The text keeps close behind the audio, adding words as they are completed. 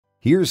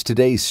Here's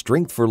today's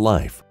Strength for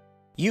Life.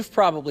 You've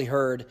probably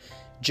heard,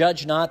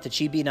 "Judge not that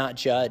ye be not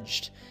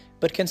judged,"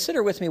 but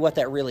consider with me what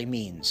that really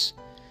means.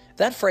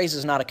 That phrase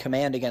is not a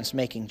command against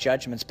making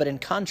judgments, but in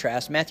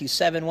contrast, Matthew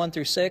 7, 1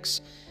 through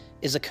 6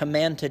 is a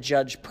command to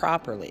judge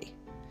properly.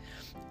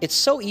 It's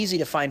so easy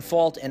to find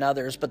fault in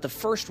others, but the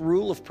first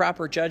rule of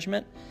proper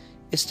judgment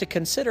is to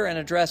consider and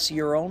address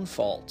your own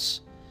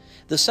faults.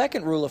 The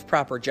second rule of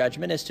proper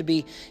judgment is to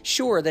be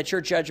sure that your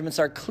judgments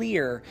are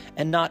clear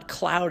and not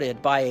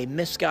clouded by a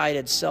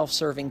misguided,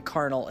 self-serving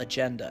carnal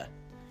agenda.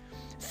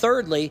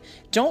 Thirdly,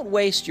 don't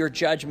waste your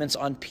judgments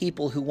on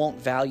people who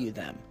won't value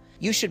them.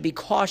 You should be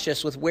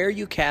cautious with where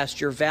you cast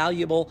your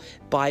valuable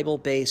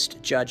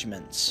Bible-based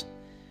judgments.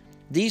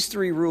 These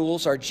three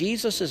rules are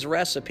Jesus'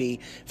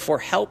 recipe for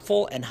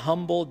helpful and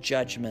humble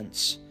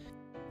judgments.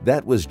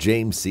 That was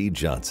James C.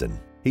 Johnson.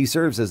 He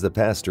serves as the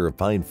pastor of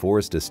Pine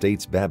Forest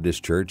Estates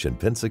Baptist Church in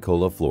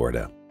Pensacola,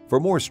 Florida. For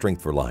more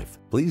Strength for Life,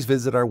 please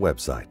visit our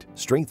website,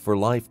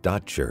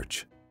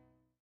 Strengthforlife.church.